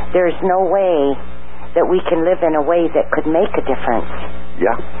 there's no way that we can live in a way that could make a difference.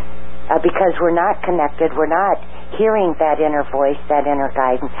 Yeah. Because we're not connected, we're not hearing that inner voice, that inner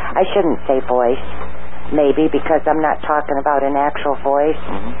guidance. I shouldn't say voice, maybe, because I'm not talking about an actual voice,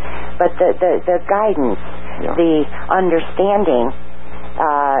 but the guidance, the understanding,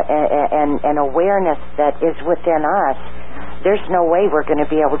 and awareness that is within us. There's no way we're going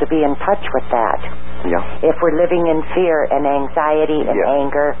to be able to be in touch with that. Yeah. If we're living in fear and anxiety and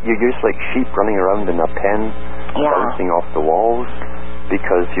anger. You're just like sheep running around in a pen, bouncing off the walls,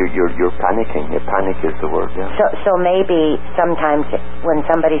 because you're panicking. Your panic is the word. Yeah. So maybe sometimes when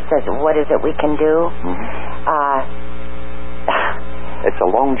somebody says, "What is it we can do?" It's a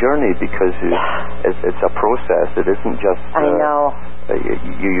long journey because it's a process. It isn't just. I know.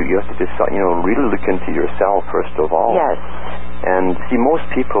 You have to decide, really look into yourself first of all. Yes. And see, most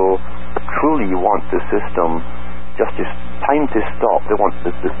people truly want the system time to stop. They want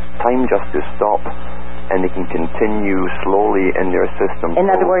the time just to stop, and they can continue slowly in their system. In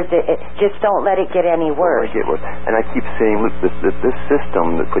other words, just don't let it get any worse. And I keep saying, look, this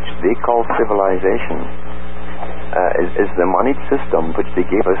system, which they call civilization, is the moneyed system which they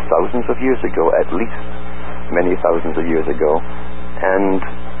gave us thousands of years ago, at least many thousands of years ago. And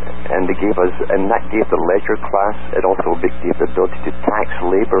they gave us, and that gave the leisure class. It also gave the ability to tax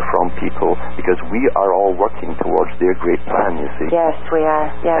labor from people, because we are all working towards their great plan. You see. Yes, we are.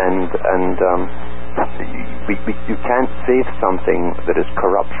 Yes. And you can't save something that is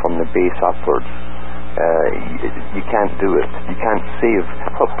corrupt from the base upwards. You can't do it. You can't save.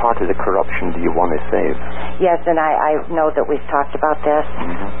 What part of the corruption do you want to save? Yes, and I know that we've talked about this,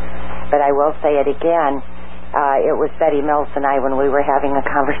 but I will say it again. It was Betty Mills and I when we were having a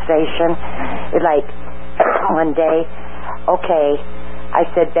conversation. Like one day, I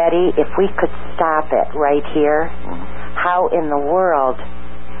said, Betty, if we could stop it right here, how in the world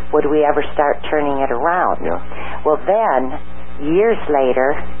would we ever start turning it around? Yeah. Well, then, years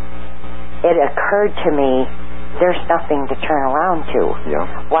later, it occurred to me, there's nothing to turn around to. Yeah.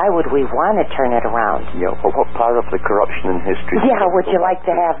 Why would we want to turn it around? Yeah. Well, what part of the corruption in history? Yeah, would you like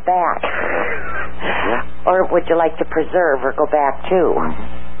to have back? Or would you like to preserve or go back to?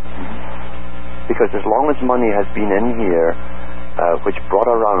 Because as long as money has been in here, which brought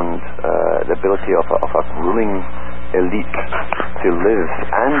around the ability of a ruling elite to live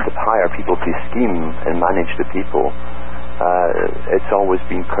and hire people to scheme and manage the people, it's always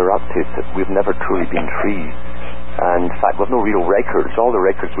been corrupted. We've never truly been free. And in fact, with no real records, all the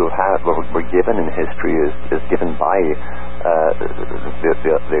records we're given in history is given by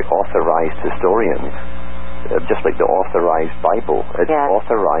the authorized historians, just like the authorized Bible. It's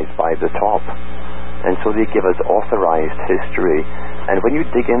authorized by the top. And so they give us authorized history. And when you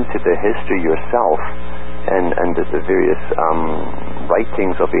dig into the history yourself and the various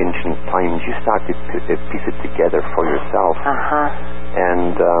writings of ancient times, you start to piece it together for yourself.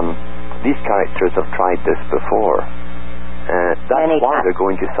 And these characters have tried this before. That's why they're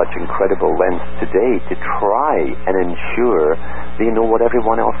going to such incredible lengths today to try and ensure they know what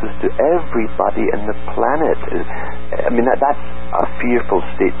everyone else is doing. Everybody in the planet is, I mean, that's a fearful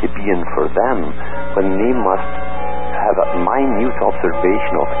state to be in for them, when they must have a minute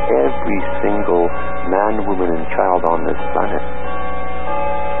observation of every single man, woman, and child on this planet.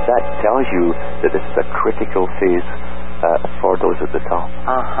 That tells you that this is a critical phase for those at the top.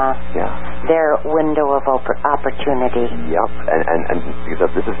 Yeah. Their window of opportunity. Yep. And because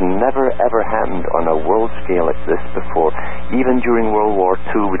this has never ever happened on a world scale like this before. Even during World War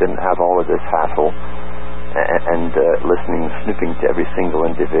II, we didn't have all of this hassle and snooping to every single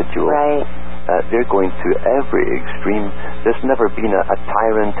individual. Right. They're going to every extreme. There's never been a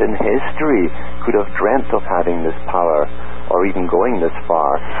tyrant in history could have dreamt of having this power or even going this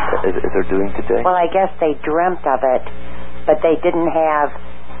far as they're doing today. Well, I guess they dreamt of it, but they didn't have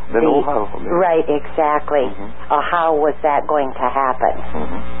the know-how. Right, exactly. How was that going to happen?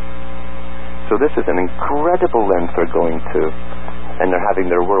 So this is an incredible length they're going to, and they're having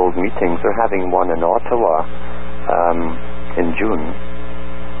their world meetings. They're having one in Ottawa in June.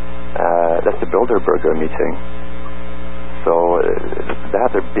 That's the Bilderberger meeting. So they have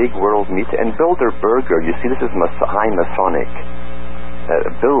their big world meeting. And Bilderberger, you see, this is high Masonic.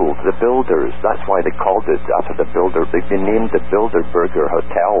 The Builders, that's why they called it after the Builder. They named the Bilderberger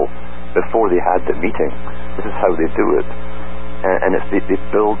Hotel before they had the meeting. This is how they do it. And it's they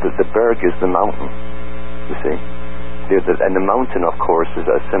build, the berg is the mountain, you see. And the mountain, of course, is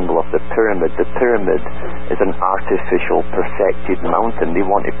a symbol of the pyramid. The pyramid is an artificial, perfected mountain. They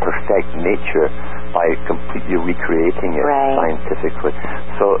want to perfect nature by completely recreating it scientifically.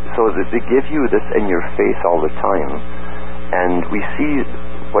 So they give you this in your face all the time, and we see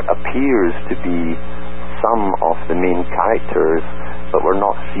what appears to be some of the main characters, but we're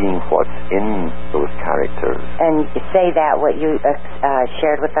not seeing what's in those characters. And say that, what you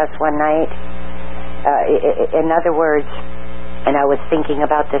shared with us one night. In other words, and I was thinking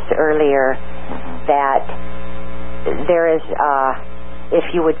about this earlier, that there is, if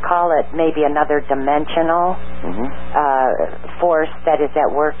you would call it maybe another dimensional force that is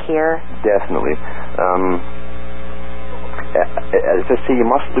at work here. Definitely. As I say, you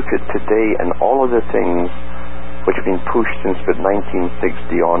must look at today and all of the things which have been pushed since about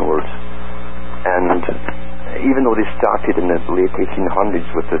 1960 onwards. And even though they started in the late 1800s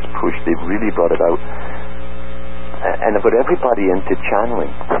with this push, they really brought it out. And they've got everybody into channeling.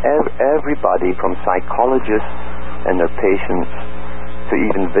 Everybody from psychologists and their patients to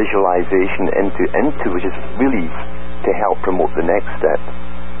even visualization into which is really to help promote the next step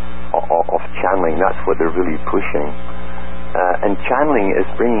of channeling. That's what they're really pushing. And channeling is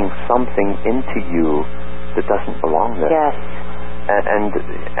bringing something into you that doesn't belong there. Yes.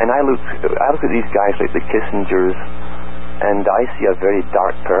 And I look at these guys like the Kissingers, and I see a very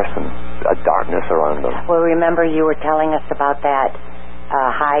dark person, a darkness around them. Well, remember you were telling us about that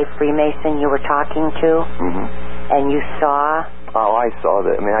high Freemason you were talking to, and you saw. Oh, I saw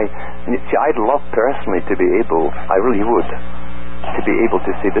that. I mean, I'd love personally to be able, I really would, to be able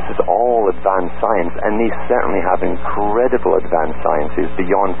to say this is all advanced science, and they certainly have incredible advanced sciences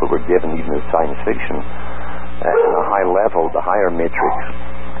beyond what we're given even in science fiction. At a high level, the higher matrix,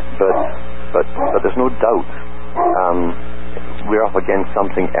 but there's no doubt we're up against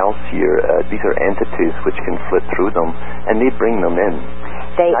something else here. These are entities which can flit through them, and they bring them in.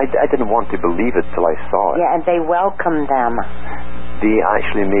 I didn't want to believe it till I saw it. Yeah, and they welcome them. They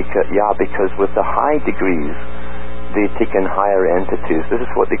actually make it, because with the high degrees, they take in higher entities. This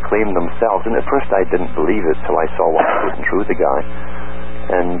is what they claim themselves, and at first I didn't believe it till I saw what was putting through the guy,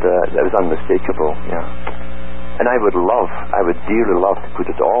 and that was unmistakable. And I would dearly love to put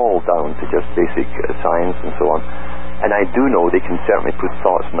it all down to just basic science and so on. And I do know they can certainly put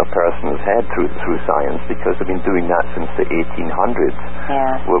thoughts in a person's head through science, because they've been doing that since the 1800s.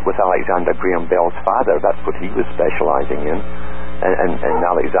 With Alexander Graham Bell's father, that's what he was specializing in. And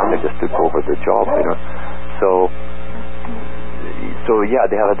Alexander just took over the job, So yeah,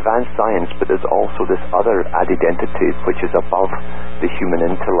 they have advanced science, but there's also this other added entity which is above the human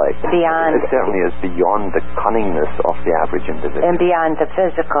intellect. Beyond. It certainly is beyond the cunningness of the average individual. And beyond the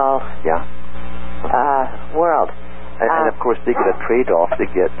physical world. And of course they get a trade-off. They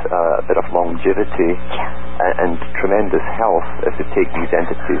get a bit of longevity and tremendous health if they take these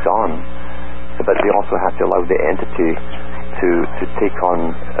entities on. But they also have to allow the entity to take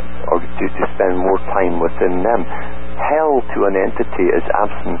on or to spend more time within them. Hell to an entity is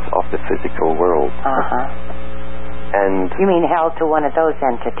absence of the physical world. And you mean held to one of those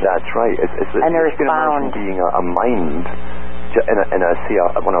entities? That's right. It's an earthbound being a mind in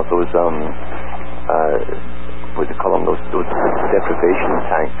one of those what do you call them? Those deprivation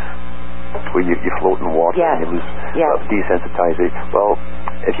tanks where you float in water and you lose desensitization. Well,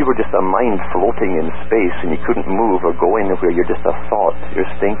 if you were just a mind floating in space and you couldn't move or go anywhere, you're just a thought, you're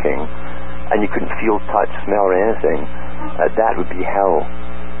thinking, and you couldn't feel, touch, smell, or anything, that would be hell.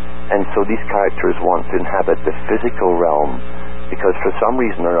 And so these characters want to inhabit the physical realm because for some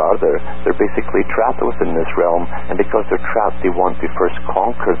reason or other, they're basically trapped within this realm, and because they're trapped, they want to first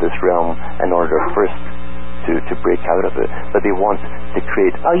conquer this realm in order first to break out of it. But they want to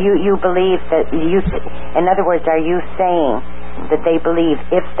create... Oh, you believe that... in other words, are you saying that they believe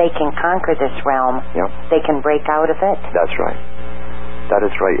if they can conquer this realm, they can break out of it? That's right. That is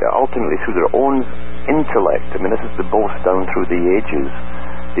right. Ultimately, through their own intellect, I mean, this is the boast down through the ages,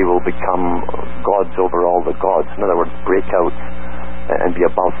 they will become gods over all the gods. In other words, break out and be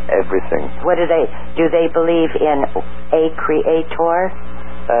above everything. What do they believe in a creator?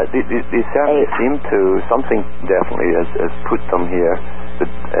 They certainly seem to. Something definitely has put them here.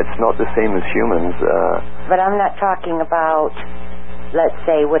 But it's not the same as humans. But I'm not talking about, let's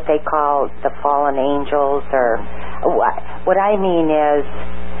say, what they call the fallen angels, or what I mean is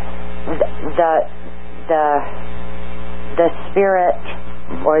the spirit,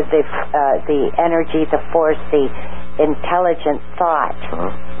 or the energy, the force, the intelligent thought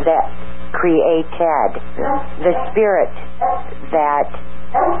that created, the spirit that...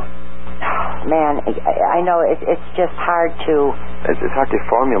 Man, I know it's just hard to... It's hard to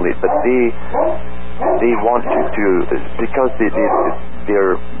formulate, but they want to because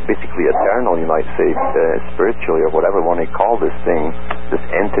they're basically eternal, you might say, spiritually, or whatever you want to call this thing, this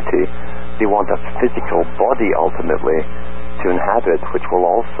entity. They want a physical body, ultimately, to inhabit, which will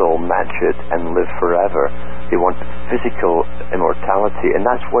also match it and live forever. They want physical immortality, and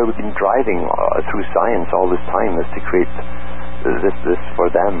that's why we've been driving through science all this time, is to create this for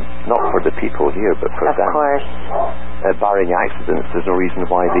them, not for the people here, but for them. Of course. Barring accidents, there's no reason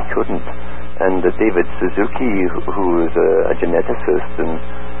why they couldn't. And David Suzuki, who is a geneticist, and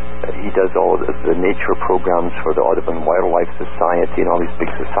he does all the nature programs for the Audubon Wildlife Society and all these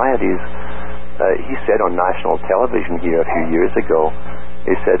big societies, he said on national television here a few years ago,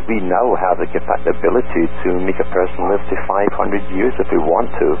 he said, we now have the ability to make a person live to 500 years if we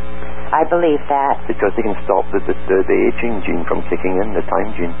want to. I believe that. Because they can stop the aging gene from kicking in, the time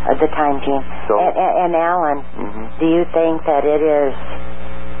gene. The time gene. So, and Alan, do you think that it is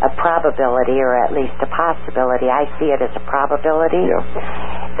a probability, or at least a possibility, I see it as a probability,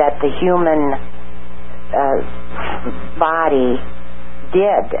 that the human body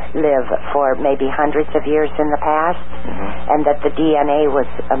did live for maybe hundreds of years in the past, and that the DNA was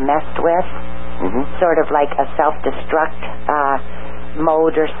messed with, sort of like a self-destruct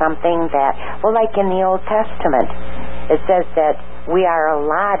mode or something, that, well, like in the Old Testament, it says that we are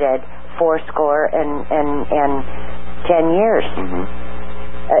allotted 80 and 10 years.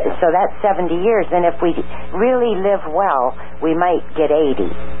 So that's 70 years, and if we really live well, we might get 80.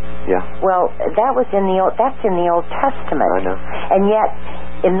 Yeah. Well, that's in the Old Testament. I know. And yet,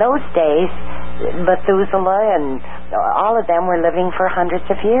 in those days, Methuselah and all of them were living for hundreds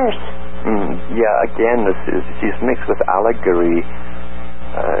of years. Yeah, again, this is mixed with allegory,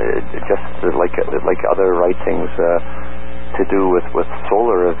 just like other writings to do with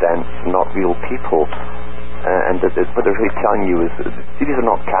solar events, not real people. And what they're really telling you is, see, these are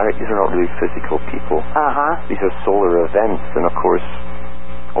not really physical people. These are solar events, and of course,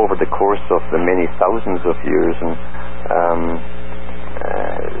 over the course of the many thousands of years, and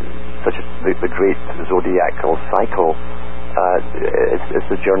such as the great zodiacal cycle, it's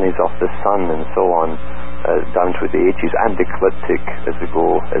the journeys of the sun and so on, down through the ages, and ecliptic as the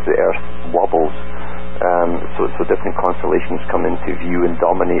Earth wobbles. So different constellations come into view and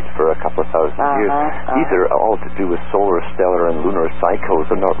dominate for a couple of thousand years. These are all to do with solar, stellar, and lunar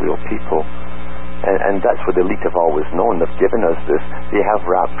cycles. They're not real people. And that's what the elite have always known. They've given us this. They have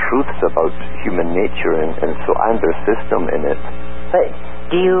wrapped truths about human nature and their system in it. But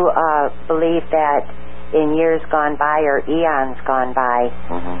do you believe that in years gone by, or eons gone by,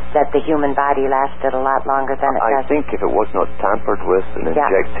 that the human body lasted a lot longer than it does? I think if it was not tampered with and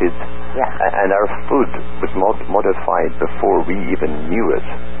injected, and our food was modified before we even knew it,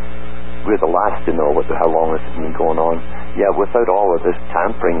 we're the last to know how long this has been going on. Yeah, without all of this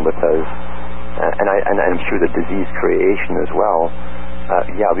tampering with us, and I'm sure the disease creation as well,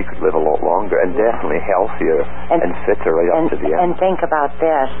 we could live a lot longer, and definitely healthier and fitter right up to the end. And think about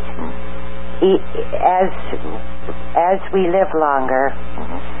this. As we live longer,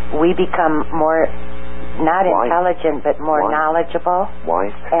 we become more Not why? Intelligent, but more knowledgeable. Why?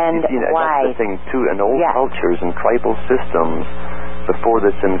 And why? That's the thing, too. In old cultures and tribal systems, before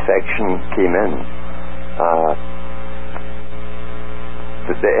this infection came in,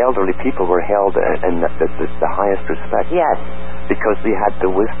 the elderly people were held in the highest respect. Yes. Because they had the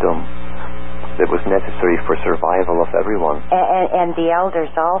wisdom that was necessary for survival of everyone. And the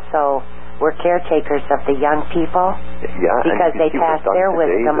elders also were caretakers of the young people. Yeah. Because they passed their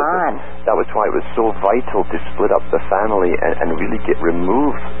wisdom on. That was why it was so vital to split up the family and really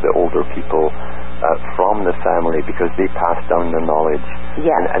remove the older people from the family, because they passed down the knowledge.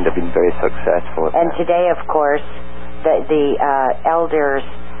 Yes. And have been very successful at and that. Today, of course, the elders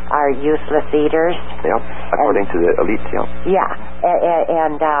are useless eaters. Yeah, according to the elite, Yeah,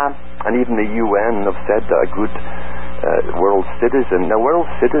 and even the UN have said that a good world citizen... Now, world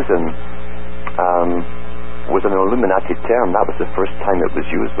citizen was an Illuminati term. That was the first time it was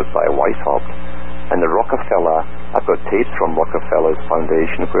used by Weishaupt. And the Rockefeller... I've got tapes from Rockefeller's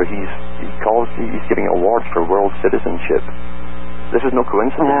foundation where he's giving awards for world citizenship. This is no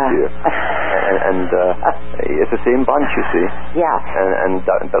coincidence here. And it's the same bunch, you see. Yeah. And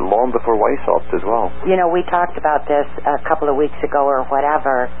long before Weishaupt as well. You know, we talked about this a couple of weeks ago or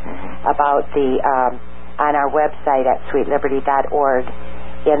whatever, about the, on our website at sweetliberty.org,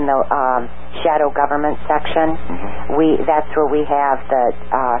 in the shadow government section. That's where we have the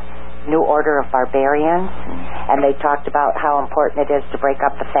New Order of Barbarians, and they talked about how important it is to break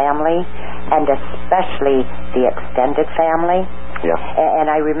up the family, and especially the extended family. Yeah. And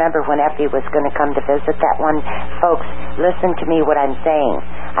I remember when Effie was going to come to visit that one. Folks, listen to me what I'm saying.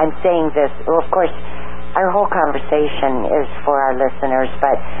 I'm saying this, well, of course, our whole conversation is for our listeners,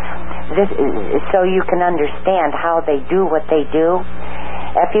 but this is so you can understand how they do what they do.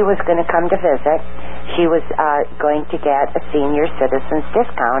 Effie was going to come to visit. She was going to get a senior citizen's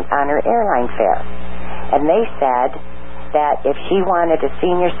discount on her airline fare. And they said that if she wanted a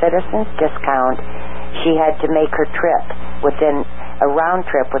senior citizen's discount, she had to make her trip within a round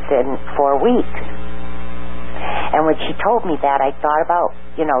trip within 4 weeks. And when she told me that, I thought about,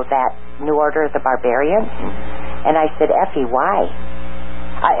 that New Order of the Barbarians. And I said, Effie, why?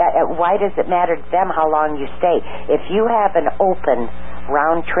 Why does it matter to them how long you stay? If you have an open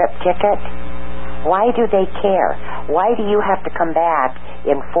round trip ticket, why do they care? Why do you have to come back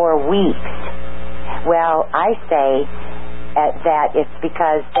in 4 weeks? Well, I say that it's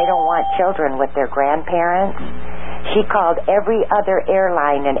because they don't want children with their grandparents. She called every other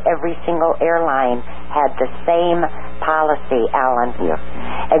airline, and every single airline had the same policy, Alan. Yeah.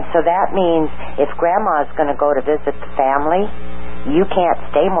 And so that means if Grandma's going to go to visit the family, you can't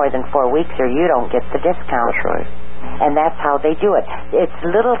stay more than 4 weeks or you don't get the discount. That's right. And that's how they do it. It's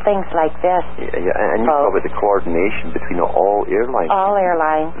little things like this. Yeah, and you talk about the coordination between all airlines. All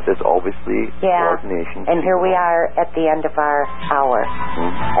airlines. There's obviously coordination. And here we are at the end of our hour.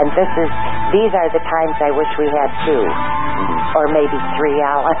 And these are the times I wish we had 2. Or maybe 3,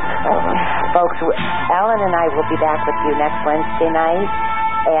 Alan. Folks, Alan and I will be back with you next Wednesday night.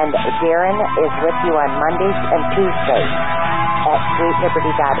 And Darren is with you on Mondays and Tuesdays at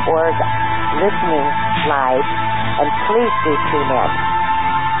sweetliberty.org, listening live. And please do tune in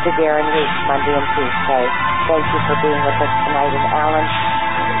to Darren Weeks Monday and Tuesday. Thank you for being with us tonight. And Alan,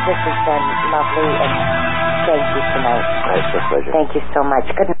 this has been lovely, and thank you tonight. It's a pleasure. Thank you so much.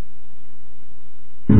 Good night.